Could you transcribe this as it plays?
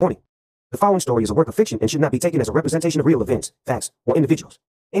Warning. The following story is a work of fiction and should not be taken as a representation of real events, facts, or individuals.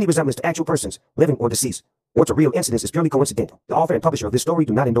 Any resemblance to actual persons, living or deceased, or to real incidents is purely coincidental. The author and publisher of this story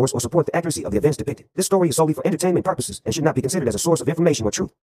do not endorse or support the accuracy of the events depicted. This story is solely for entertainment purposes and should not be considered as a source of information or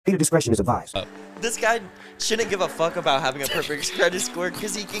truth. Reader discretion is advised. This guy shouldn't give a fuck about having a perfect credit score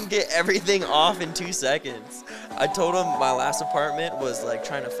because he can get everything off in 2 seconds. I told him my last apartment was like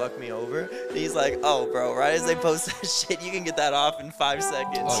trying to fuck me over. And he's like, oh, bro, right as they post that shit, you can get that off in 5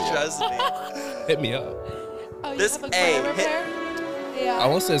 seconds. Oh, yeah. Trust me. Hit me up. Oh, you This- have a hey, credit hit- repair? Yeah. I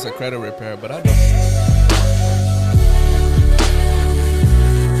won't say it's a credit repair, but I don't.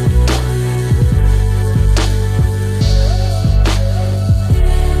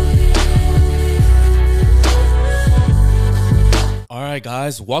 All right,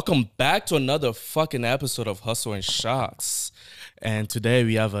 guys, welcome back to another fucking episode of Hustle and Shots. And today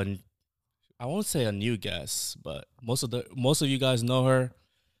we have I won't say a new guest, but most of you guys know her,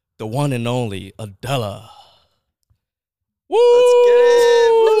 the one and only Adela. Woo!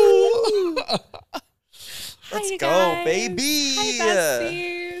 Let's get it. Hi, Let's you go, guys. baby. Hi,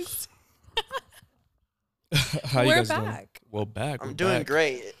 besties. How you We're guys doing? back. We're back. I'm we're doing back.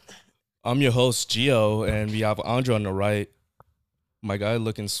 great. I'm your host, Gio, and we have Andre on the right. My guy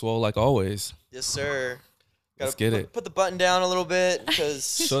looking swole like always. Yes, sir. Let's get it. Put the button down a little bit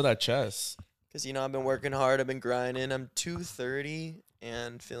because, Show that chest. you know, I've been working hard. I've been grinding. I'm 230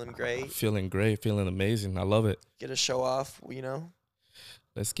 and feeling great. Feeling great, feeling amazing. I love it. Get a show off, you know.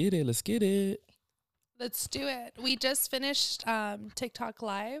 Let's get it. Let's get it. Let's do it. We just finished TikTok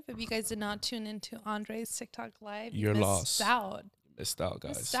Live. If you guys did not tune into Andre's TikTok Live, You're missed lost. out. Missed out,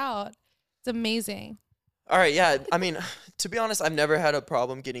 guys. Missed out. It's amazing. All right, yeah. I mean, to be honest, I've never had a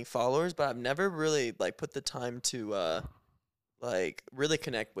problem getting followers, but I've never really like put the time to like really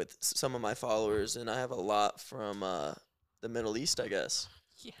connect with some of my followers, and I have a lot from the Middle East, I guess.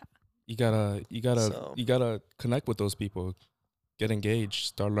 Yeah. You gotta So- connect with those people. Get engaged.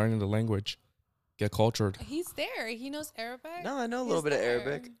 Start learning the language. Get cultured. He's there. He knows Arabic. No, I know a little He's bit of there.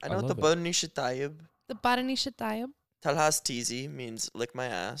 Arabic. I I know what the love Badani Shatayib. The Badani Shatayib. Talhas Tizi means lick my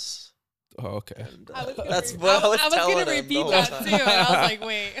ass. Oh, okay. And, I was gonna that's re- what I was gonna telling him the repeat whole that time. too. And I was like,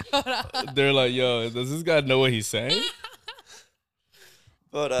 wait, hold on. They're like, yo, does this guy know what he's saying?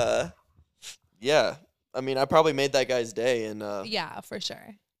 But yeah. I mean, I probably made that guy's day in Yeah, for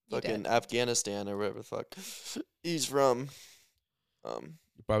sure. You fucking did. Afghanistan or wherever the fuck he's from.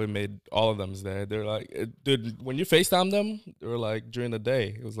 You probably made all of them there. They're like, dude, when you FaceTime them, they were like during the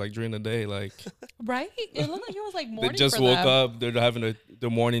day. It was like during the day, like Right? It looked like it was like they morning just for woke them. up. They're having the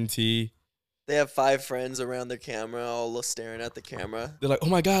morning tea. They have 5 friends around their camera, all staring at the camera. They're like, oh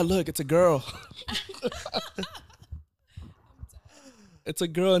my god, look, it's a girl. It's a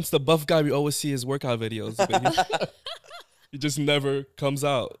girl, and it's the buff guy we always see his workout videos. But he just never comes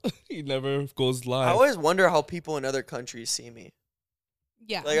out. He never goes I live. always wonder how people in other countries see me.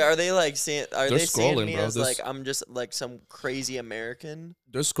 Yeah. Like, are they like seeing? Are They're they seeing scrolling, me bro. as This- like I'm just like some crazy American?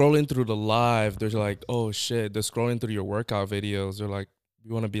 They're scrolling through the live. They're like, oh shit. They're scrolling through your workout videos. They're like,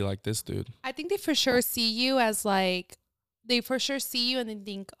 we want to be like this dude. I think they for sure see you as like, they for sure see you and they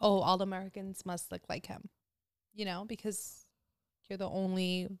think, oh, all Americans must look like him, you know, because you're the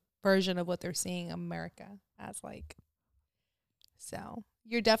only version of what they're seeing America as like. So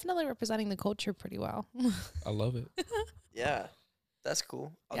you're definitely representing the culture pretty well. I love it. Yeah, that's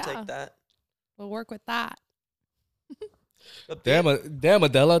cool. I'll Yeah. take that. We'll work with that. But Damn,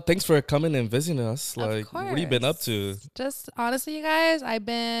 Adela. Thanks for coming and visiting us. Of Like, what have you been up to? Just honestly, you guys, I've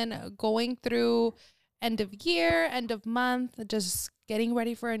been going through end of year, end of month, just getting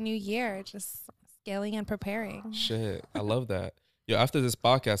ready for a new year, just scaling and preparing. Shit, I love that. Yo, after this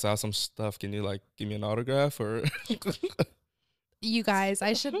podcast, I have some stuff. Can you like give me an autograph or You guys,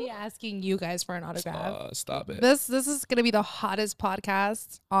 I should be asking you guys for an autograph. stop it? This is gonna be the hottest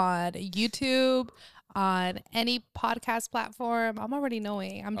podcast on YouTube, on any podcast platform. I'm already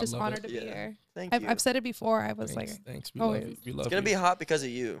knowing. I'm I just love honored it. to be Yeah. here. thank you. I've said it before. I was Thanks, like, thanks. We love you. always. We love it's gonna you. be hot because of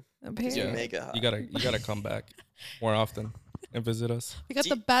you. period. You Yeah. make it hot. You gotta come back more often and visit us. We got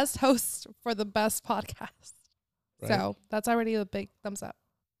Do the you- best host for the best podcast. Right? So that's already a big thumbs up.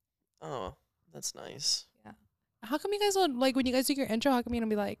 Oh, that's nice. How come you guys don't like when you guys do your intro? How come you don't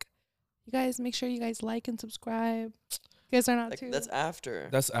be like, you guys make sure you guys like and subscribe? You guys are not Like, too. that's after.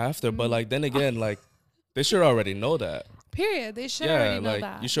 That's after, but Mm. like then again, like they should already know that. Period. They should Yeah, already know like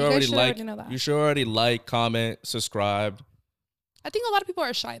that. you should guys already should like. know that. You should already like, comment, subscribe. I think a lot of people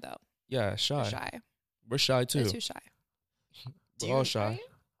are shy though. Yeah, They're shy. shy. We're shy They're too. too shy. Do We're all you- Are shy. you?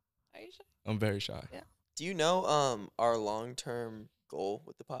 Are you shy? I'm very shy. Do you know our long-term goal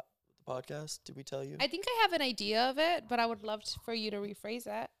with the podcast? Did we tell you? I think I have an idea of it, but I would love for you to rephrase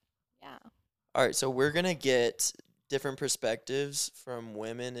it. Yeah. All right, so we're gonna get different perspectives from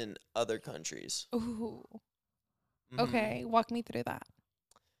women in other countries. Ooh. Mhm. Okay. Walk me through that.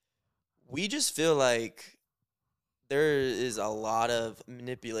 We just feel like there is a lot of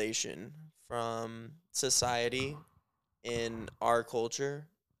manipulation from society in our culture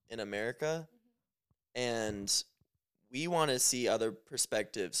in America, and we want to see other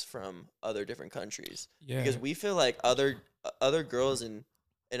perspectives from other different countries Yeah. because we feel like other girls in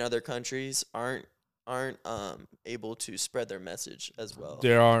other countries aren't able to spread their message as well.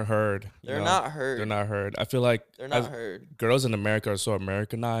 They aren't heard. They're not heard. They're not heard. I feel like They're as not heard. girls in America are so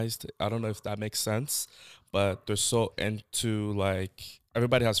Americanized. I don't know if that makes sense, but they're so into like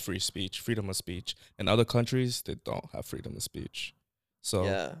everybody has free speech, freedom of speech. In other countries, they don't have freedom of speech. So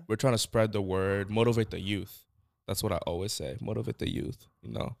Yeah. we're trying to spread the word, motivate the youth. That's what I always say. Motivate the youth.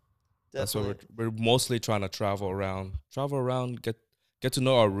 You know, that's what Definitely. we're mostly trying to travel around, get to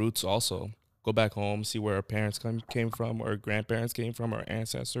know our roots. Also, go back home, see where our parents came from, or grandparents came from, our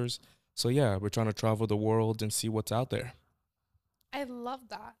ancestors. So yeah, we're trying to travel the world and see what's out there. I love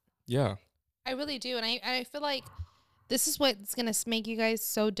that. Yeah. I really do. And I feel like this is what's going to make you guys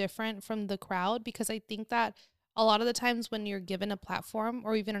so different from the crowd, because I think that a lot of the times when you're given a platform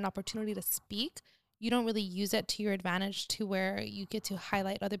or even an opportunity to speak, you don't really use it to your advantage to where you get to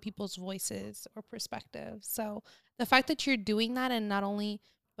highlight other people's voices or perspectives. So the fact that you're doing that, and not only,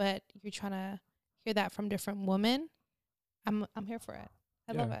 but you're trying to hear that from different women, I'm here for it.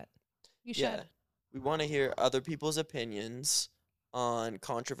 I love Yeah. it. You should. Yeah. We want to hear other people's opinions on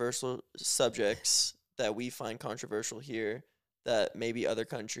controversial subjects that we find controversial here that maybe other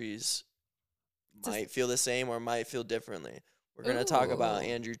countries Just- might feel the same or might feel differently. We're going to talk about Ooh.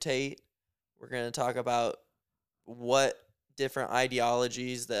 Andrew Tate. We're going to talk about what different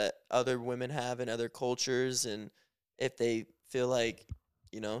ideologies that other women have in other cultures, and if they feel like,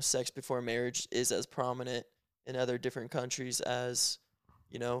 sex before marriage is as prominent in other different countries as,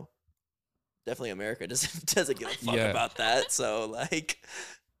 definitely America doesn't give a fuck Yeah. about that. So like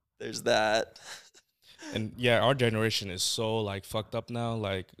there's that. And yeah, our generation is so like fucked up now.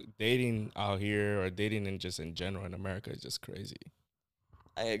 Like dating out here or dating in just in general in America is just crazy.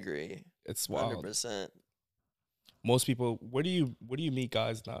 I agree. It's wild. 100%. Most people, where do you meet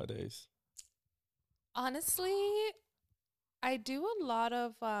guys nowadays? Honestly, I do a lot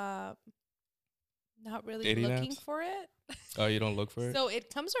of not really Dating looking apps? for it. Oh, you don't look for it? So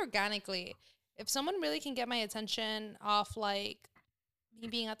it comes organically. If someone really can get my attention off like me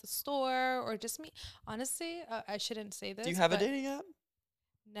being at the store or just me, honestly, I shouldn't say this. Do you have a but dating app?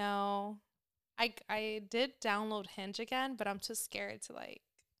 No. I did download Hinge again, but I'm too scared to like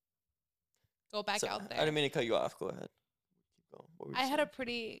go back So, out there. I didn't mean to cut you off. Go ahead. Keep going. What were you I had a saying?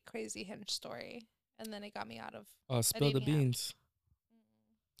 pretty crazy Hinge story, and then it got me out of. Spill the dating app. beans.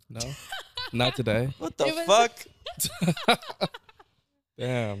 No, not today. What the It was- fuck?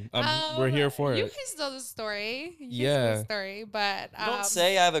 Damn, we're here for You it. guys know the story. You guys know Yeah. the story, but You don't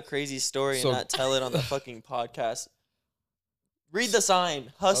say I have a crazy story So- and not tell it on the fucking podcast. Read the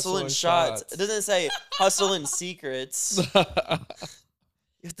sign. Hustle and shots. It doesn't say hustle and secrets.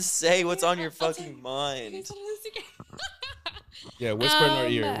 You have to say what's on your I'll tell fucking you. mind. Yeah, whisper in our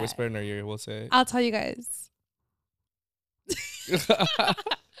ear. Um, Whisper in our ear. We'll say I'll tell you guys.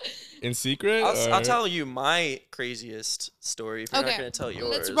 in secret. I'll or- tell you my craziest story if you're not Okay. going to tell yours.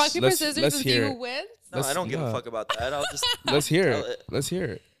 Let's rock paper Let's- scissors let's and see hear who it. wins. No, Let's- I don't give no. a fuck about that. I'll just Let's hear tell it. it. Let's hear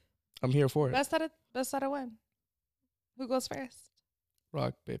it. I'm here for it. Best out of win. Who goes first?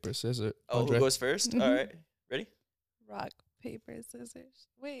 Rock paper scissors. Oh, Andre. who goes 1st? Mhm. All right. Ready? Rock paper scissors.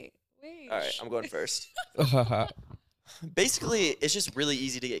 Wait. All right, I'm going first. Oh, Basically, it's just really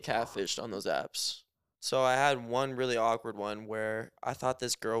easy to get catfished on those apps. So I had one really awkward one where I thought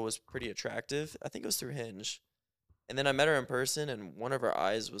this girl was pretty attractive. I think it was through Hinge. And then I met her in person and one of her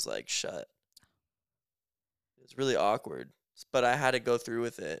eyes was like shut. It was really awkward. But I had to go through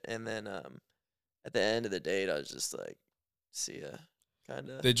with it. And then at the end of the date, I was just like, see ya.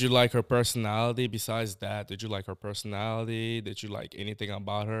 Kind of. Did you like her personality? Besides that, did you like her personality? Did you like anything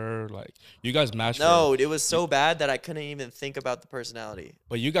about her? Like you guys matched. No, it was so bad that I couldn't even think about the personality.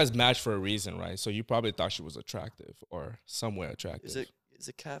 But you guys matched for a reason, right? So you probably thought she was attractive or somewhere attractive. Is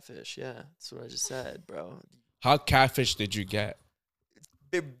it catfish? Yeah, that's what I just said, bro. How catfish did you get?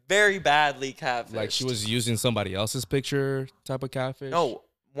 Very badly catfish. Like she was using somebody else's picture type of catfish? No,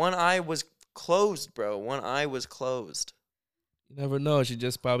 one eye was closed, bro. One eye was closed. You never know. She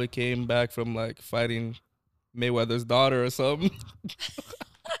just probably came back from like fighting Mayweather's daughter or something.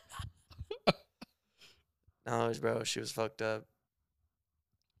 No, bro, she was fucked up.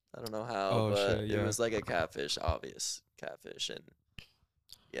 I don't know how, Oh, but shit, it yeah. was like a catfish, obvious catfish, and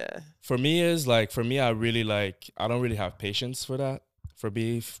yeah. For me is like for me I really like I don't really have patience for that. For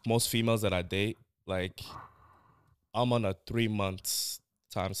me, most females that I date, like I'm on a 3 months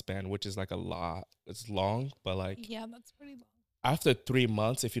time span, which is like a lot. It's long, but like Yeah, that's pretty long. after 3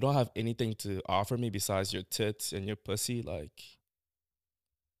 months, if you don't have anything to offer me besides your tits and your pussy, like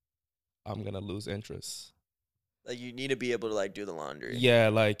I'm gonna lose interest. Like you need to be able to like do the laundry. Yeah,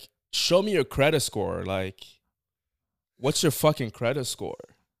 like show me your credit score. Like, what's your fucking credit score?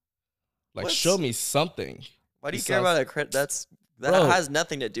 Like, What's- show me something. Why do you care about a credit? That Bro. has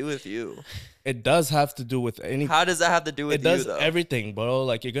nothing to do with you. It does have to do with any. How does that have to do with It does you though? everything, bro.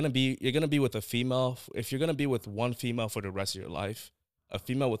 Like you're gonna be with a female. If you're gonna be with one female for the rest of your life, a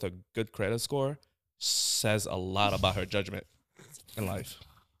female with a good credit score says a lot about her judgment in life.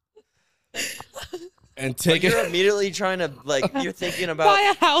 And But take you're it. immediately trying to like you're thinking Buy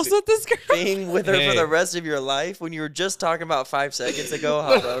about a house with this girl. being with her for Hey. the rest of your life when you were just talking about 5 seconds ago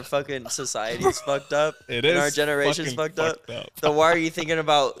how our fucking society's fucked up It and is our generation's fucking fucked up. So why are you thinking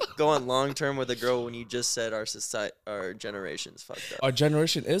about going long term with a girl when you just said our generation's fucked up? Our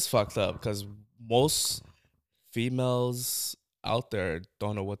generation is fucked up because most females out there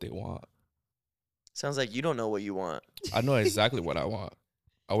don't know what they want. Sounds like you don't know what you want. I know exactly what I want.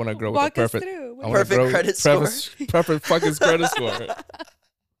 I want a girl Walk with a us perfect, through. I want a Perfect girl with credit score. perfect fucking credit score.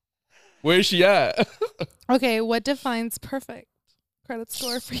 Where is she at? Okay, what defines perfect credit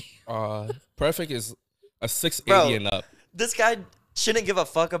score for you? Perfect is a 680 Bro. and up. This guy shouldn't give a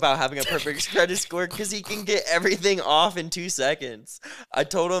fuck about having a perfect credit score because he can get everything off in 2 seconds. I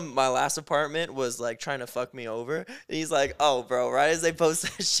told him my last apartment was like trying to fuck me over. And he's like, oh, bro, right as they post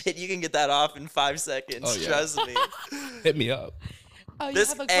that shit, you can get that off in 5 seconds. Oh, yeah. Trust me. Hit me up. Oh, you This-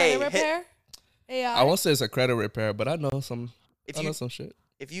 have a hey, credit hit- repair? AI? I won't say it's a credit repair, but I know some. If I know you some shit.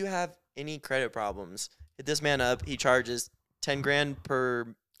 if you have any credit problems, hit this man up. He charges 10 grand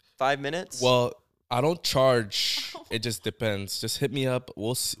per 5 minutes. Well, I don't charge. It just depends. Just hit me up.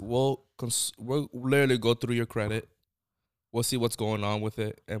 We'll literally go through your credit. We'll see what's going on with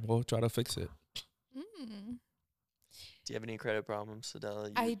it, and we'll try to fix it. Mm. do you have any credit problems, Adela?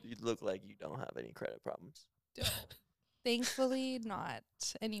 You look like you don't have any credit problems. Thankfully, not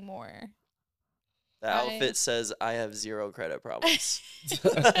anymore. The outfit says I have 0 credit problems.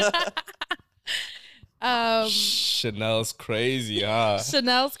 Chanel's crazy, huh?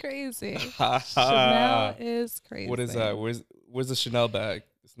 Chanel's crazy. Chanel Chanel is crazy. What is that? Where's the Chanel bag?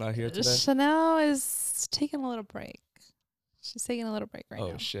 It's not here today. Chanel is taking a little break. She's taking a little break right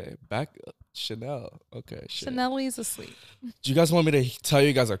Oh now. shit! Back Chanel. Okay, shit. Chanel is asleep. Do you guys want me to tell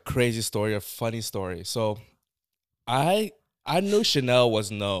you guys a crazy story, a funny story? So, I knew Chanel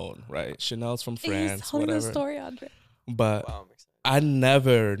was known, right? Chanel's from He's France, telling the whatever. story, Andre. But Wow, I'm excited. I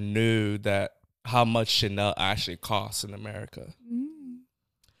never knew that how much Chanel actually costs in America. Mm.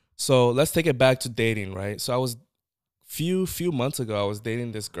 So let's take it back to dating, right? So I was few months ago, I was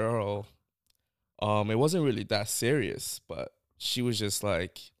dating this girl. It wasn't really that serious, but she was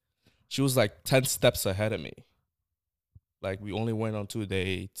like 10 steps ahead of me. Like we only went on 2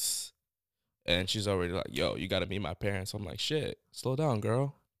 dates, and she's already like, "Yo, you gotta meet my parents." I'm like, "Shit, slow down,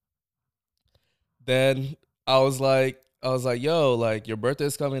 girl." Then I was like, "Yo, like your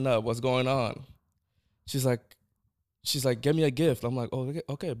birthday's coming up. What's going on?" She's like, "Get me a gift." I'm like, "Oh,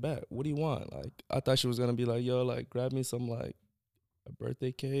 okay, bet. What do you want?" Like I thought she was gonna be like, "Yo, like grab me some like a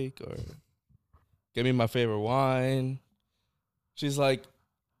birthday cake or get me my favorite wine." She's like,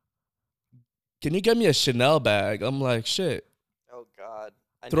 "Can you get me a Chanel bag?" I'm like, "Shit, Oh God.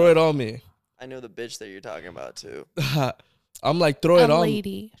 throw it on me." I know the bitch that you're talking about too. I'm like, "Throw it A on."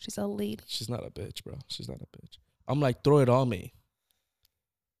 lady. She's a lady. She's not a bitch, bro. She's not a bitch. I'm like, "Throw it on me."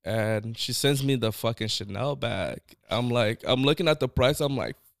 And she sends me the fucking Chanel bag. I'm like, I'm looking at the price. I'm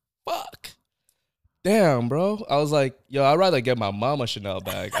like, fuck. Damn, bro. I was like, yo, I'd rather get my mom a Chanel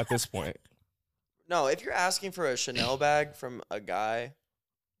bag at this point. No, if you're asking for a Chanel bag from a guy,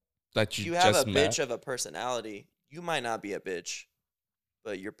 That you you have just a met. bitch of a personality. You might not be a bitch,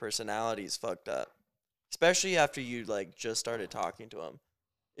 but your personality is fucked up. Especially after you like just started talking to him.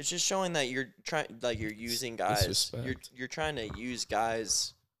 It's just showing that you're you're using guys. Disrespect. You're trying to use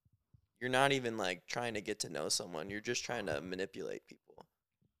guys. You're not even like trying to get to know someone. You're just trying to manipulate people.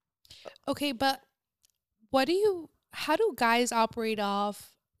 Okay, but how do guys operate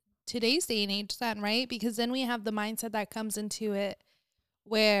off today's day and age then, right? Because then we have the mindset that comes into it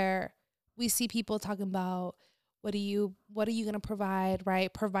where we see people talking about what are you going to provide,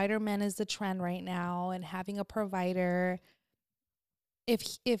 right? Provider men is the trend right now, and having a provider,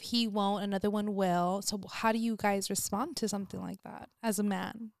 if he won't, another one will. So how do you guys respond to something like that as a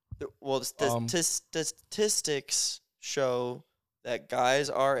man? Well, the Um, statistics show that guys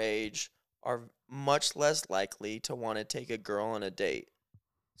our age are much less likely to want to take a girl on a date.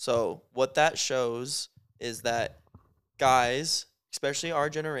 So what that shows is that guys, especially our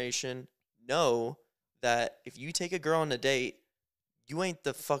generation, know that if you take a girl on a date, you ain't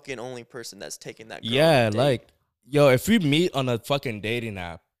the fucking only person that's taking that girl on yeah, a date. like, yo, if we meet on a fucking dating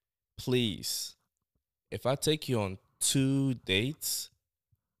app, please, if I take you on 2 dates,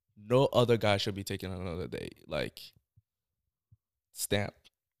 no other guy should be taking another date. Like, stamp.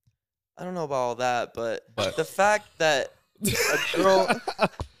 I don't know about all that, but But- the fact that a girl,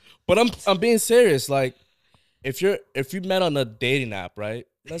 But I'm being serious. Like, if you met on a dating app, right?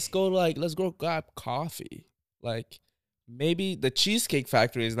 Let's go grab coffee. Like, maybe the Cheesecake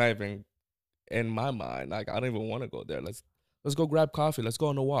Factory is not even in my mind. Like, I don't even want to go there. Let's go grab coffee. Let's go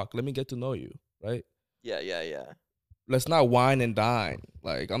on a walk. Let me get to know you, right? yeah. Let's not wine and dine.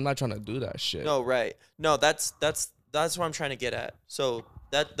 Like, I'm not trying to do that shit. No, right. No, that's what I'm trying to get at. So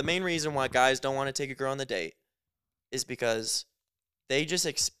that the main reason why guys don't want to take a girl on the date is because they just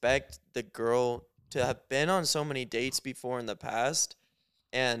expect the girl to have been on so many dates before in the past,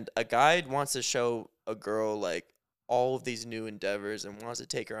 and a guy wants to show a girl like all of these new endeavors and wants to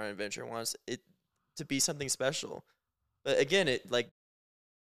take her on an adventure, wants it to be something special. But again, it like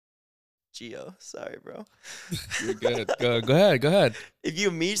Geo, sorry, bro. You're good. Go ahead. If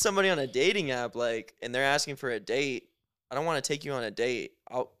you meet somebody on a dating app, like, and they're asking for a date, I don't want to take you on a date.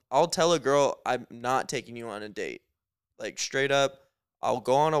 I'll tell a girl I'm not taking you on a date. Like, straight up, I'll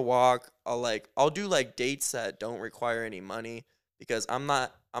go on a walk. I'll do like dates that don't require any money, because I'm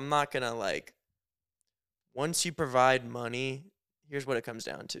not gonna like, once you provide money, here's what it comes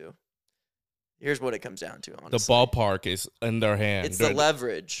down to. The Honestly. ballpark is in their hand. It's the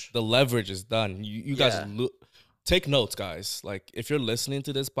leverage. The leverage is done. You guys Yeah. take notes, guys. Like, if you're listening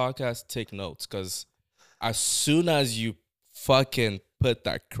to this podcast, take notes, because as soon as you fucking put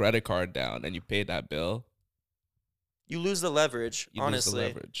that credit card down and you pay that bill, You lose the leverage, you honestly. lose the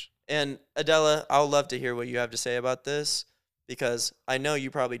leverage. And Adela, I would love to hear what you have to say about this, because I know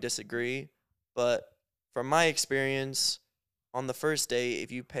you probably disagree, but from my experience, on the first date,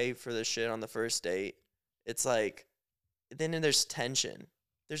 if you pay for the shit on the first date, it's like, then there's tension.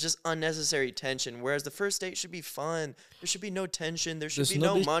 There's just unnecessary tension. Whereas the first date should be fun. There should be no tension. There should There's be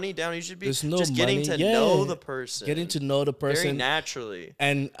no- no money down. You should be there's no just getting money. to Yeah. know the person. Getting to know the very person. naturally.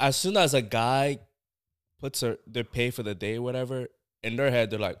 And as soon as a guy they pay for the day, whatever, in their head,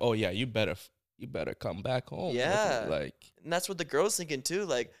 they're like, oh yeah, you better come back home. with me." Yeah. Like, And that's what the girl's thinking too.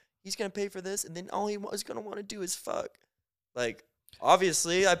 Like, he's gonna pay for this, and then all he's gonna want to do is fuck. Like,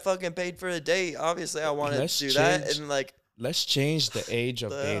 obviously, I fucking paid for a date. Obviously, I want to Let's do that. change- And like, let's change the age of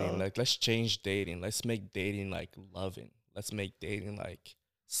The dating. hell? Like, let's change dating. Let's make dating like loving. Let's make dating like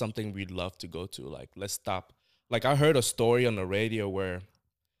something we'd love to go to. Like, let's stop. Like, I heard a story on the radio where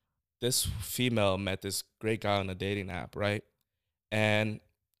this female met this great guy on a dating app, right? And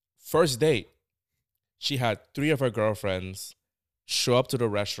first date, she had 3 of her girlfriends show up to the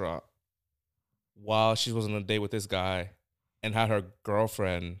restaurant while she was on a date with this guy, and had her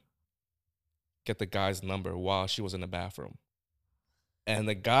girlfriend get the guy's number while she was in the bathroom. And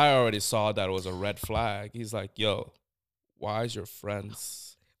the guy already saw that it was a red flag. He's like, yo, why is your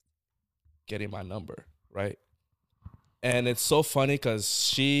friends getting my number, right? And it's so funny because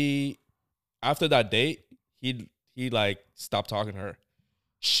after that date, he like stopped talking to her.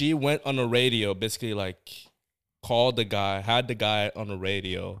 She went on the radio, basically like called the guy, had the guy on the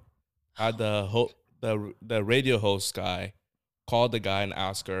radio, had the radio host guy call the guy and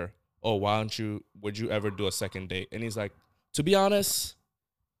ask her, oh, would you ever do a second date? And he's like, to be honest,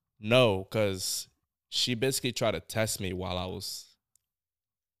 no, because she basically tried to test me while I was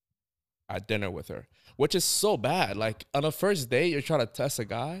at dinner with her, which is so bad. Like, on a first date, you're trying to test a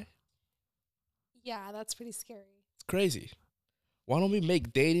guy? Yeah, that's pretty scary. It's crazy. Why don't we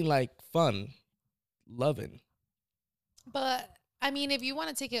make dating like fun, loving? But I mean, if you want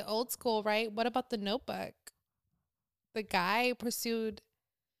to take it old school, right? What about the Notebook? The guy pursued,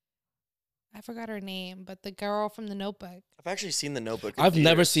 I forgot her name, but the girl from the Notebook. I've actually seen the Notebook. in I've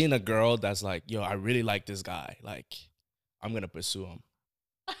never theaters. seen a girl that's like, yo, I really like this guy. Like, I'm going to pursue him.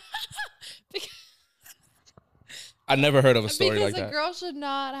 I never heard of a story Because like a that. girl should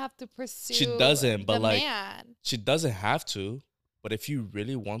not have to pursue She doesn't, but the like, man. she doesn't have to. But if you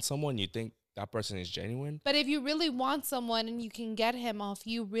really want someone, you think that person is genuine, But if you really want someone and you can get him off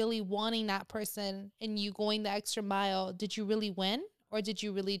you really wanting that person and you going the extra mile, did you really win? Or did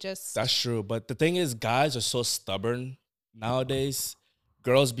you really just... that's true. But the thing is, guys are so stubborn nowadays.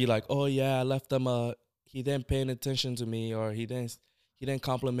 Girls be like, oh yeah, I left him he didn't pay any attention to me, or he he didn't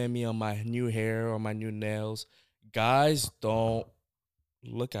compliment me on my new hair or my new nails. Guys don't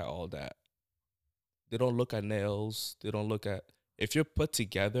look at all that. They don't look at nails. They don't look at if you're put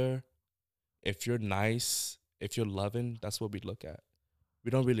together, if you're nice, if you're loving, that's what we look at. We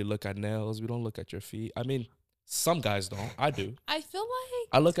don't really look at nails. We don't look at your feet. I mean, some guys don't. I do. I feel like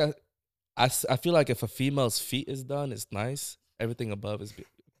I look at I feel like if a female's feet is done, it's nice. Everything above is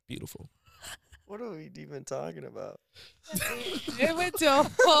beautiful. What are we even talking about? it went to a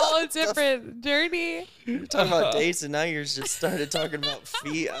whole different journey. You're talking about dates, and now you're just started talking about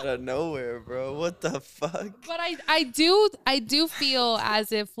feet out of nowhere, bro. What the fuck? But I do feel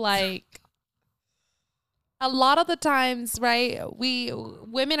as if like a lot of the times, right?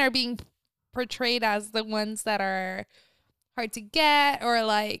 Women are being portrayed as the ones that are hard to get or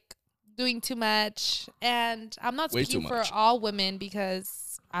like doing too much. And I'm not Way speaking too for much. all women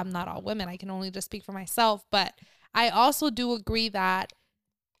because I'm not all women. I can only just speak for myself. But I also do agree that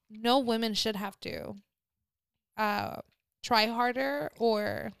no women should have to try harder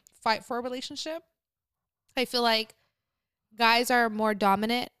or fight for a relationship. I feel like guys are more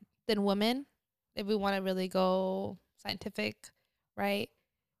dominant than women if we want to really go scientific, right?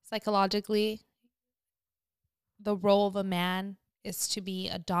 Psychologically, the role of a man is to be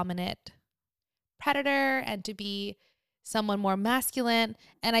a dominant predator and to be someone more masculine.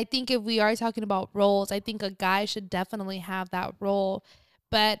 And I think if we are talking about roles, I think a guy should definitely have that role.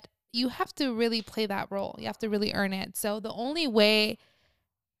 But you have to really play that role. You have to really earn it. So the only way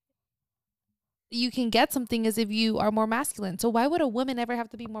you can get something is if you are more masculine. So why would a woman ever have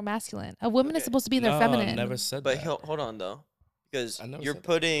to be more masculine? A woman is Okay. supposed to be in their No, feminine. I never said But that. hold on though, because I never you're said that.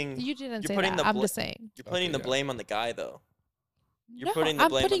 putting You didn't You're say putting that. the I'm bl- just saying. you're putting Okay, the yeah. blame on the guy though. You're No, putting the I'm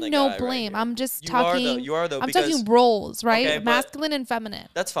blame on putting the no guy right blame. here. I'm just You are talking. though. You are though. I'm because talking roles, right? Okay, but- Masculine and feminine.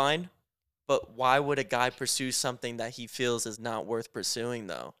 that's fine. But why would a guy pursue something that he feels is not worth pursuing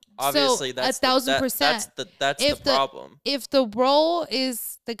though? Obviously, that's 1,000%. That's If the the- problem. If the role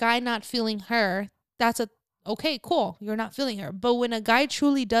is the guy not feeling her, that's okay, cool. You're not feeling her. But when a guy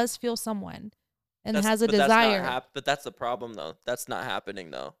truly does feel someone and has a But that's not desire, but that's the problem though. That's not happening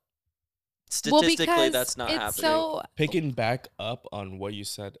though. well, Statistically, because that's not it's happening. so Picking back up on what you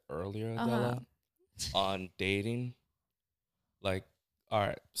said earlier, Uh-huh. Della, on dating, like, all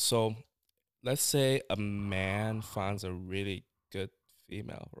right, so let's say a man finds a really good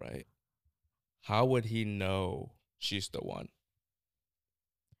female, right? How would he know she's the one?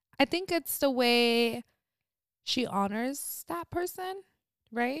 I think it's the way she honors that person,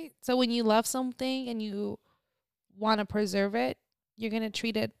 right? So when you love something and you want to preserve it, you're going to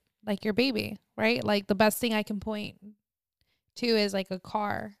treat it like your baby, right? Like the best thing I can point to is like a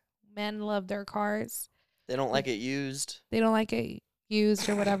car. Men love their cars. They don't like it used. They don't like it used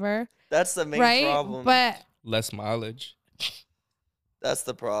or whatever, That's the main right? problem. But Less mileage. That's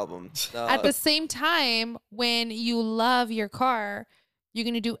the problem. No, at the same time, when you love your car, you're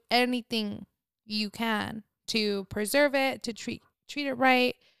going to do anything you can to preserve it, to treat it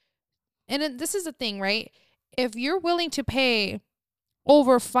right. And then this is the thing, right? If you're willing to pay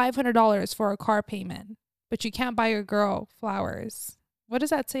over $500 for a car payment, but you can't buy your girl flowers, what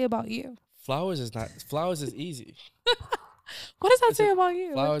does that say about you? Flowers is easy. What does that It's say a- about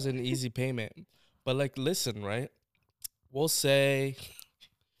you? Flowers is an easy payment. But like, listen, right? We'll say,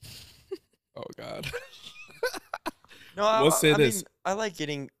 oh God. no. I, We'll say I this. mean, I like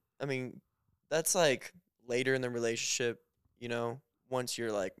getting. I mean, that's like later in the relationship. You know, once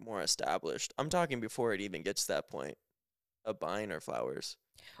you're like more established. I'm talking before it even gets to that point of buying her flowers.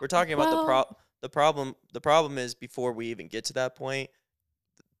 We're talking about Well- the problem. The problem is before we even get to that point.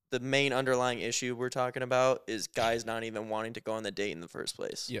 The main underlying issue we're talking about is guys not even wanting to go on the date in the first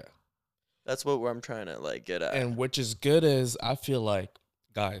place. Yeah. That's what I'm trying to like get at. And which is good is I feel like,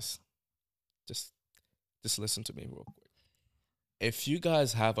 guys, just listen to me real quick. If you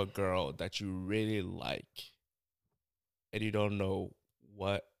guys have a girl that you really like and you don't know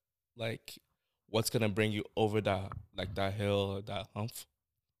what's gonna bring you over that hill or that hump,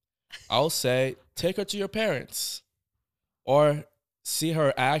 I'll say take her to your parents or see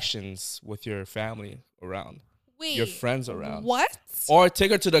her actions with your family around, Wait, your friends around. What? Or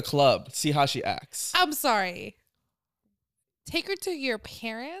take her to the club, see how she acts. I'm sorry. Take her to your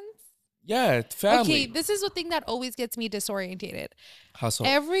parents? Yeah, family. Okay, this is the thing that always gets me disorientated. How so?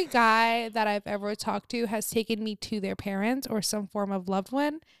 Every guy that I've ever talked to has taken me to their parents or some form of loved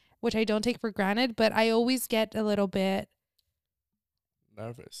one, which I don't take for granted, but I always get a little bit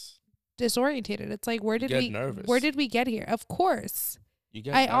Nervous. disorientated. It's like where did get we nervous. where did we get here? Of course. You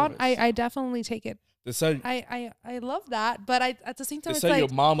get I nervous. definitely take it. They said, I love that, but I at the same time they it's said like your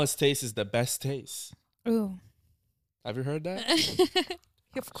mama's taste is the best taste. ooh. Have you heard that?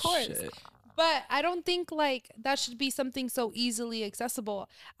 Of course. Shit. But I don't think like that should be something so easily accessible.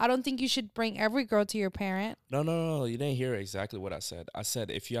 I don't think you should bring every girl to your parent. No. You didn't hear exactly what I said. I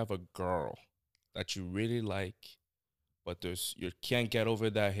said if you have a girl that you really like, but you can't get over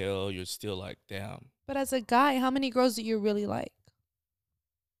that hill, you're still like, damn, But as a guy, how many girls do you really like?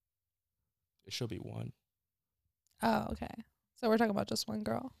 it should be one. Oh, okay. So we're talking about just one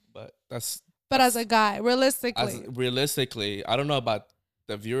girl. But that's But as a guy, realistically, realistically, I don't know about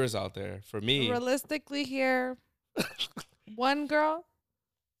the viewers out there. For me, realistically here, one girl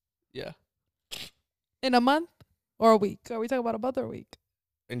yeah, in a month or a week? Are we talking about a month or a week?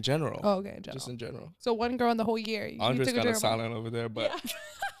 in general, Oh, okay, in general. just in general. So one girl in the whole year. You Andre's took her kind to of her mom. silent over there, but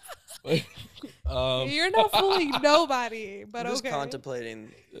You're not fooling nobody, but I'm just okay.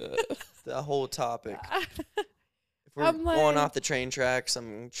 contemplating the whole topic. If we're I'm going like- off the train tracks,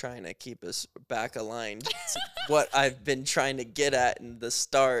 I'm trying to keep us back aligned to what I've been trying to get at in the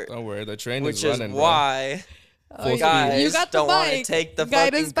start, don't worry, the train which is is running. why Oh, Full you- guys you got the don't want to bike. take the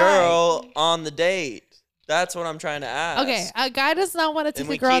Guide fucking us back. girl on the date. That's what I'm trying to ask. Okay, a guy does not want to take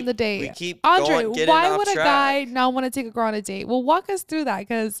we a girl on keep- the date. we keep Andre, going- getting why off would a track. guy not want to take a girl on a date? Well, walk us through that,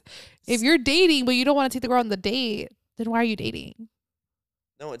 because if you're dating but you don't want to take the girl on the date, then why are you dating?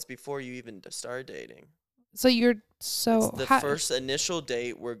 No, it's before you even start dating. So you're so It's the first initial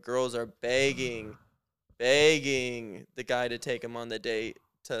date where girls are begging the guy to take him on the date,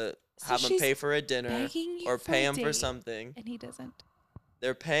 to So have him she's pay for a dinner begging you or for pay a him for date, something. and he doesn't.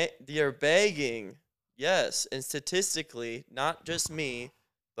 They're begging. Yes, and statistically, not just me,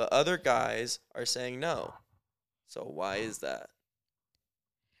 but other guys are saying no. So why is that?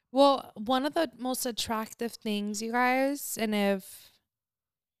 Well, one of the most attractive things, you guys, and if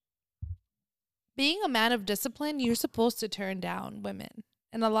being a man of discipline, you're supposed to turn down women.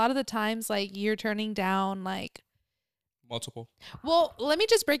 And a lot of the times, like, you're turning down, like, Multiple. well, let me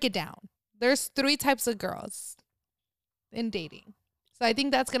just break it down. There's 3 types of girls in dating. So I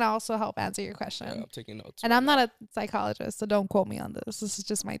think that's going to also help answer your question. Yeah, I'm taking notes. And right I'm now. not a psychologist, so don't quote me on this. This is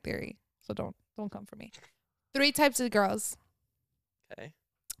just my theory. So don't come for me. 3 types of girls. Okay.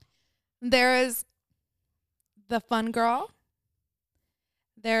 There is the fun girl,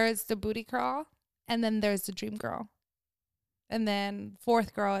 there's the booty girl, and then there's the dream girl. And then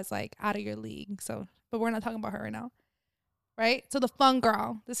 4th girl is like out of your league. So, but we're not talking about her right now. Right? So the fun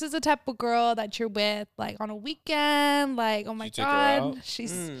girl. This is the type of girl that you're with like on a weekend, like, oh my You take her God. out?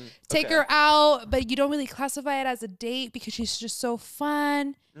 She's Mm, take okay. her out, but you don't really classify it as a date because she's just so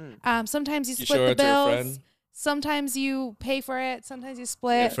fun. Mm. Sometimes you You split show the her to your bills. friend. Sometimes you pay for it. Sometimes you Your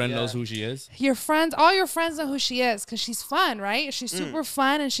split. friend Yeah. knows who she is. Your friends, all your friends know who she is because she's fun, right? She's super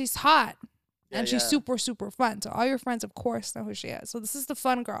fun and she's hot. Yeah, And she's yeah. super, super fun. So all your friends, of course, know who she is. So this is the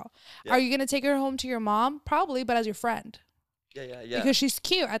fun girl. Yeah. Are you going to take her home to your mom? Probably, but as your friend. Yeah. Because she's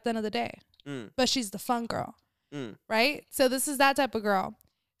cute at the end of the day. Mm, But she's the fun girl, mm. right? So this is that type of girl.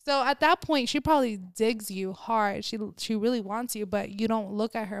 So at that point, she probably digs you hard. She really wants you, but you don't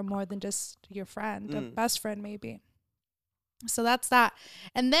look at her more than just your friend, a Mm. best friend maybe. So that's that.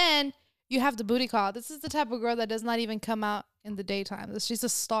 And then you have the booty call. This is the type of girl that does not even come out in the daytime. She's a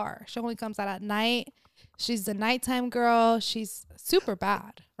star. She only comes out at night. She's the nighttime girl. She's super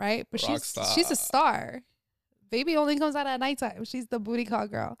bad, right? But Rock she's a star. Baby only comes out at nighttime. She's the booty call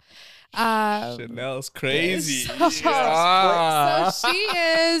girl. Chanel's crazy. So- Ah. So she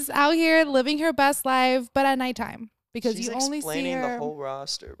is out here living her best life, but at nighttime because She's you only see explaining her the whole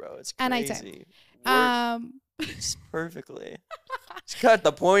roster, bro. It's at crazy. nighttime. Works perfectly. She's got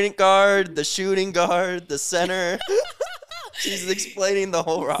the point guard, the shooting guard, the center. She's explaining the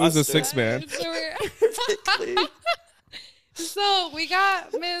whole roster. Who's the 6th man? Perfectly. So we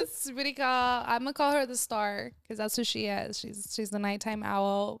got Miss Booty Call. I'm gonna call her the star because that's who she is. She's the nighttime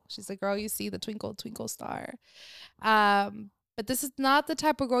owl. She's the girl you see, the twinkle twinkle star. But this is not the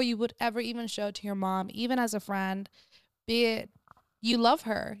type of girl you would ever even show to your mom, even as a friend. Be it you love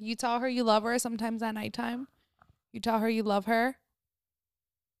her, you tell her you love her. Sometimes at nighttime, you tell her you love her,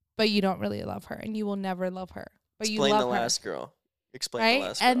 but you don't really love her, and you will never love her. But Explain you the love her. last girl. Explain Right? the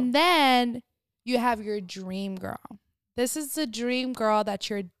last girl. And then you have your dream girl. This is the dream girl that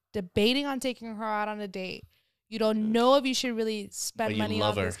you're debating on taking her out on a date. You don't know if you should really spend But you money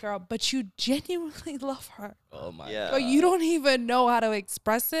love on her. this girl, but you genuinely love her. Oh my Yeah. But you don't even know how to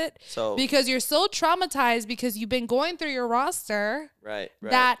express it So because you're so traumatized because you've been going through your roster right.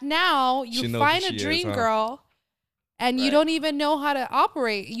 that now She you knows find who a she is, dream huh? girl and you Right. don't even know how to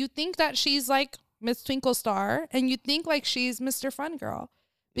operate. You think that she's like Miss Twinkle Star and you think like she's Mr. Fun Girl.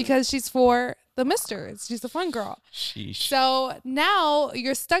 because she's for the misters. She's the fun girl. Sheesh. So now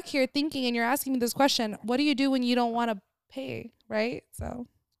you're stuck here thinking, and you're asking me this question: what do you do when you don't want to pay? Right? So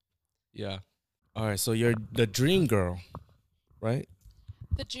Yeah. All right. So you're the dream girl, right?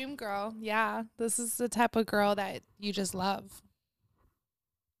 the dream girl, yeah. This is the type of girl that you just love.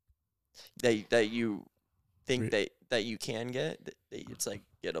 That you think that you can get, that it's like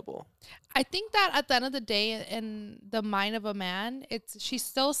gettable. I think that at the end of the day, in the mind of a man, she's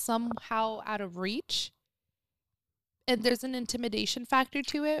still somehow out of reach. And there's an intimidation factor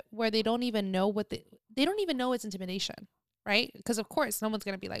to it where they don't even know they don't even know it's intimidation, right? Because of course, no one's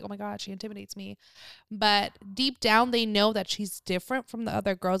going to be like, oh my God, she intimidates me. But deep down, they know that she's different from the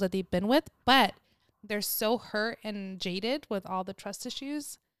other girls that they've been with. But they're so hurt and jaded with all the trust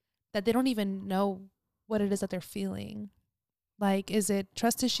issues that they don't even know what it is that they're feeling. Like, is it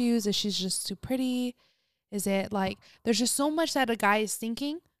trust issues? Is she just too pretty? Is it like, there's just so much that a guy is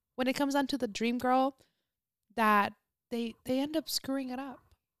thinking when it comes down to the dream girl that they end up screwing it up.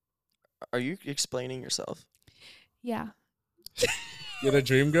 Are you explaining yourself? Yeah. You're the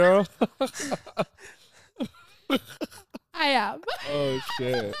dream girl. I am. Oh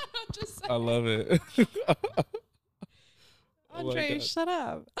shit! Just I love it. Oh my Andre, God. shut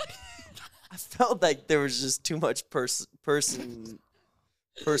up. I felt like there was just too much personal.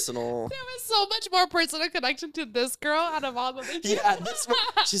 There was so much more personal connection to this girl out of all the other Yeah, this one.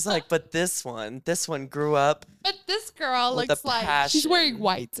 She's like, but this one grew up. But this girl With looks a like she's wearing passion.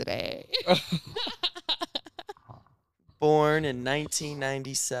 white today. Born in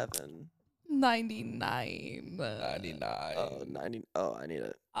 1997. 99. 99. Oh, 90. Oh, I need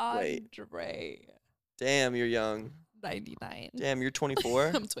it. Wait. Andre. Damn, you're young. 99. Damn, you're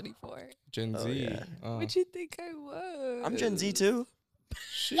 24. I'm 24. Gen Oh, Z. yeah. What'd you think I was? I'm Gen Z too.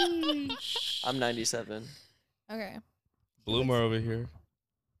 Sheesh. I'm 97. Okay. Bloomer over here.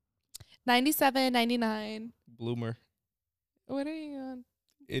 97, 99. Bloomer. What are you on?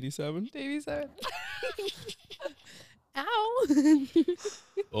 87. 87. Ow.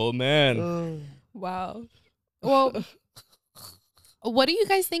 Old man. Wow. Well, what do you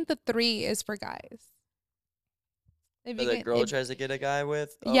guys think the 3 is for guys? If That a girl tries to get a guy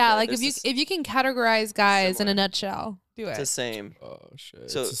with. yeah, Okay, like this if you can categorize guys in a similar. nutshell, do it's it. the same. Oh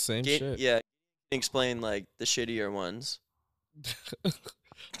shit. So it's the same get- shit. Yeah, explain like the shittier ones.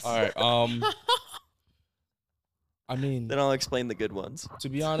 All right. I mean, Then I'll explain the good ones. to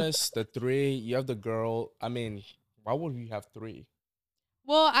be honest, the 3, you have the girl. I mean, why would we have 3? Oh,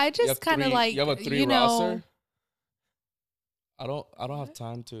 Well, I You have just kind of 3 like you have a 3 you know, roster. I don't have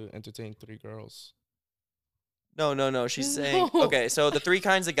time to entertain 3 girls. No. She's saying, No. okay, so the 3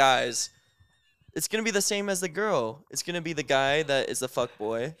 kinds of guys, it's going to be the same as the girl. It's going to be the guy that is the fuck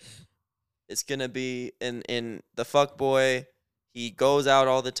boy. It's going to be in the fuck boy, he goes out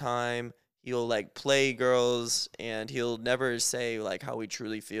all the time. He'll like play girls and he'll never say like how he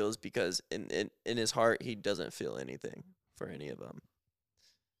truly feels because in his heart he doesn't feel anything for any of them.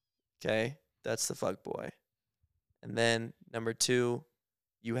 Okay? That's the fuck boy. And then number 2,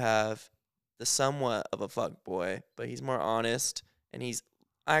 you have the somewhat of a fuck boy, but he's more honest and he's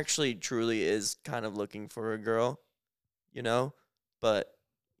actually truly is kind of looking for a girl, you know? But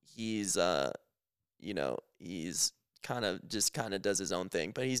he's he's kind of does his own thing,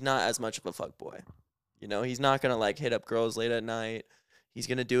 but he's not as much of a fuck boy. You know, he's not going to like hit up girls late at night. He's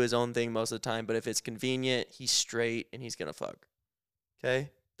going to do his own thing most of the time, but if it's convenient, he's straight and he's going to fuck. Okay?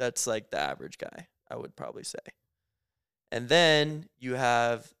 That's like the average guy, I would probably say. And then you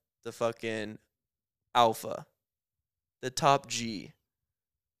have the fucking alpha, the top G.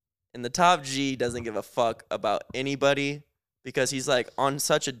 And the top G doesn't give a fuck about anybody because he's like on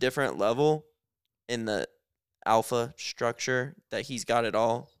such a different level in the alpha structure that he's got it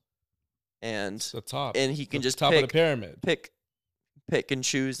all. And It's the top. he can The just top of the pyramid. pick and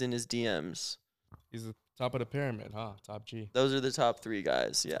choose in his DMs. He's the top of the pyramid, huh? Top G. Those are the top 3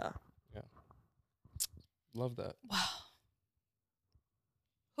 guys, yeah. Love that. wow.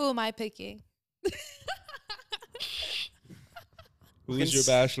 Who am I picking? Who's your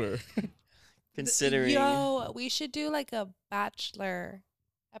bachelor? Considering Yo, we should do like a bachelor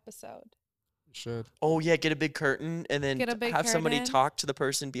episode. Should. oh yeah, get a big curtain and then Get a big have somebody curtain. talk to the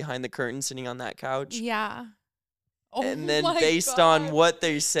person behind the curtain sitting on that couch. Yeah. Oh And then my based God. on what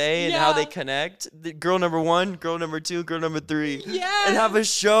they say and how they Yeah. connect, the girl number 1, girl number 2, girl number 3, Yes. and have a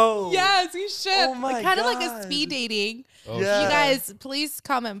show. Yes, you should. Oh my Kind of like a God. speed dating. Oh, Yeah. You guys, please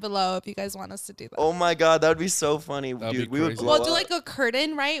comment below if you guys want us to do that. Oh my god, that would be so funny, That'd dude. be We would crazy. blow We'll do up. like a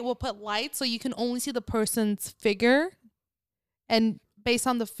curtain, right? We'll put lights so you can only see the person's figure. And based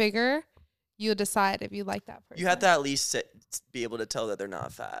on the figure, you'll decide if you like that person. You have to at least be able to tell that they're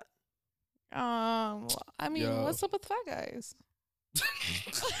not fat. I mean, Yo. what's up with fat guys?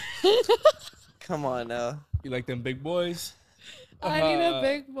 Come on now. You like them big boys? I need a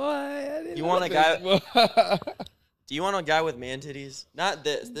big boy. You want a guy? guy? Do you want a guy with man titties? Not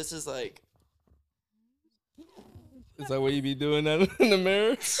this. This is like. Is that what you be doing that in the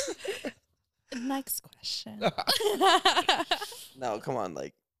mirror? Next question. No, come on,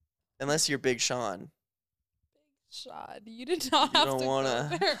 like, unless you're Big Sean. Sean, you did not You have don't to wanna-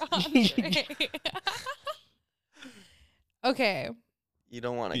 go there, Andre. Okay, You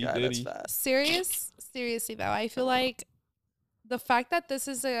don't want a P. guy that's Diddy. fat. seriously though, I feel like the fact that this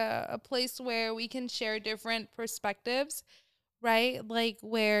is a place where we can share different perspectives, right? Like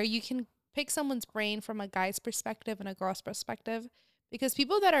where you can pick someone's brain from a guy's perspective and a girl's perspective, because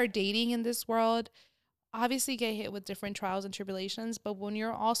people that are dating in this world obviously get hit with different trials and tribulations, but when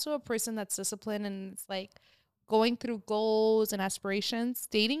you're also a person that's disciplined and it's like going through goals and aspirations,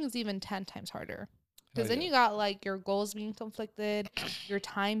 dating is even 10 times harder. Because then you got like your goals being conflicted, your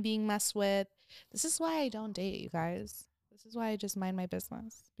time being messed with. This is why I don't date, you guys. This is why I just mind my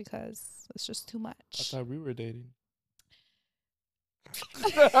business, because it's just too I much. thought we were dating.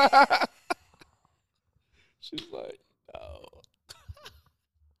 She's like, no.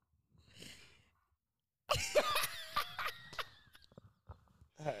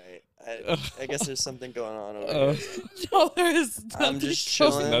 All right. I guess there's something going on over here. No, there's I'm just There's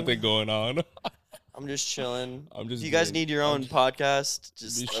chilling. nothing going on. I'm just chilling. I'm just. If you guys being- need your own I'm podcast, be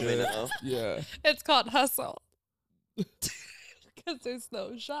just let me sure. know. Yeah. It's called hustle. Because there's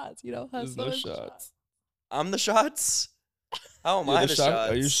no shots, you know. There's Hustle no and shots. I'm the shots. How am You're I the the shot-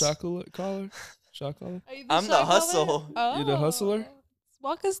 shots? Are you shot caller? Shot caller? Are you I'm the shot caller? hustle. You're the hustler? Oh.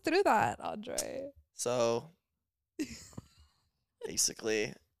 Walk us through that, Andre. So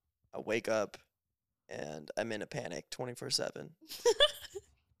basically, I wake up and I'm in a panic 24/7.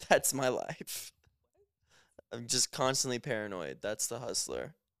 That's my life. I'm just constantly paranoid. That's the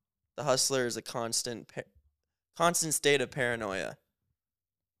hustler. The hustler is a constant state of paranoia.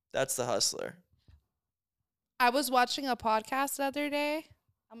 That's the hustler. I was watching a podcast the other day.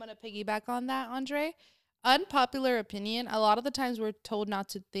 I'm going to piggyback on that, Andre. Unpopular opinion. A lot of the times we're told not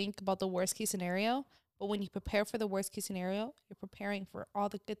to think about the worst case scenario. But when you prepare for the worst case scenario, you're preparing for all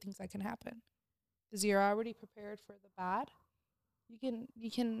the good things that can happen. Because you're already prepared for the bad. You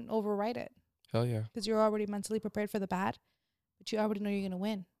can overwrite it. Hell yeah. Because you're already mentally prepared for the bad. But you already know you're going to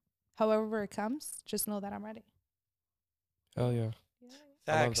win. However it comes, just know that I'm ready. Hell yeah. I love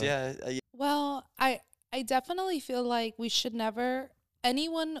Facts, that. yeah. Well, I definitely feel like we should never,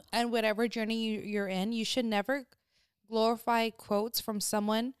 anyone and whatever journey you're in, you should never glorify quotes from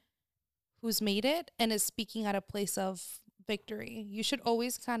someone who's made it and is speaking at a place of victory. You should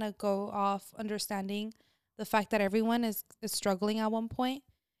always kind of go off understanding the fact that everyone is struggling at one point,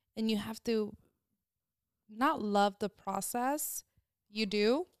 and you have to not love the process, you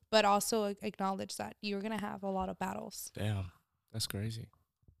do, but also acknowledge that you're going to have a lot of battles. Damn. That's crazy.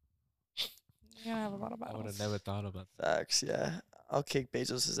 You're going to have a lot of I would battles. have never thought about that. Facts, yeah. I'll kick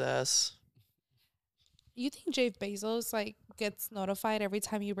Bezos' ass. You think Jeff Bezos like gets notified every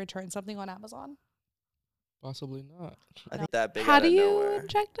time you return something on Amazon? Possibly not. I think that big How out do of you nowhere.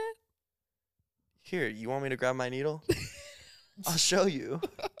 inject it? Here, you want me to grab my needle? I'll show you.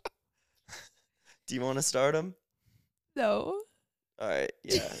 Do you want to start him? No. All right,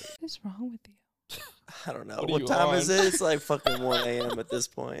 yeah. What is wrong with you? I don't know. What are What you time is on? it? It's like fucking 1 a.m. at this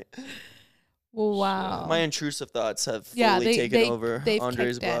point. Well, wow. My intrusive thoughts have fully Yeah, taken over they've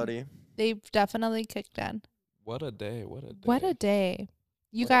Andre's kicked in. body. They've definitely kicked in. What a day. What a day. What a day.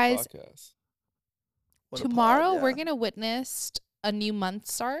 You What a guys, podcast. What a pod, tomorrow yeah. we're going to witness a new month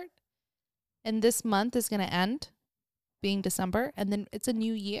start. And this month is going to end being December. And then it's a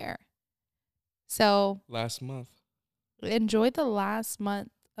new year. So Last month. enjoy the last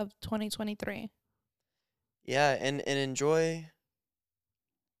month of 2023. Yeah, and enjoy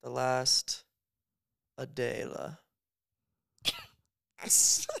the last Adela What?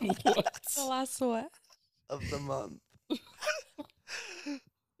 The last what? of the month.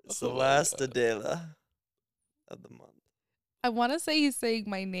 It's the Oh my last God. Adela of the month. I want to say he's saying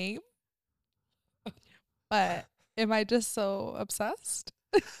my name, but am I just so obsessed?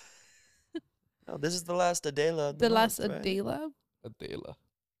 No, this is the last Adela of the, The month, last right? Adela.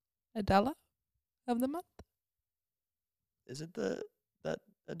 Adela of the month. Is it that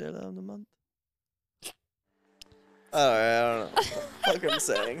Adela of the month? Alright, I don't know what the fuck I'm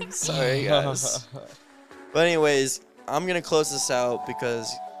saying. Sorry, guys. But anyways, I'm gonna close this out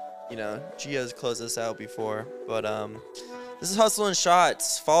because, you know, Gia's closed this out before. But This is Hustle and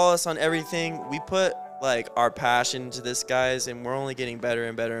Shots. Follow us on everything. We put like our passion into this, guys, and we're only getting better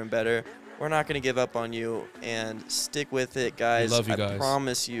and better and better. We're not gonna give up on you, and stick with it, guys. We love you I guys.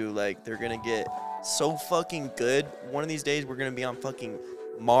 promise you, like, they're gonna get so fucking good. One of these days, we're gonna be on fucking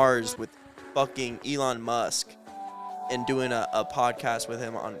Mars with fucking Elon Musk and doing a podcast with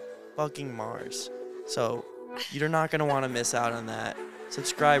him on fucking Mars. So you're not gonna want to miss out on that.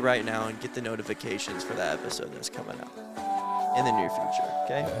 Subscribe right now and get the notifications for that episode that's coming out in the near future.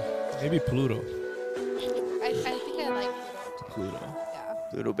 Okay, Maybe Pluto. I think I like Pluto. yeah.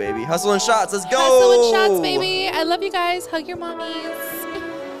 Pluto baby, Hustle and Shots. Let's go. Hustle and shots, baby. I love you guys. Hug your mommies.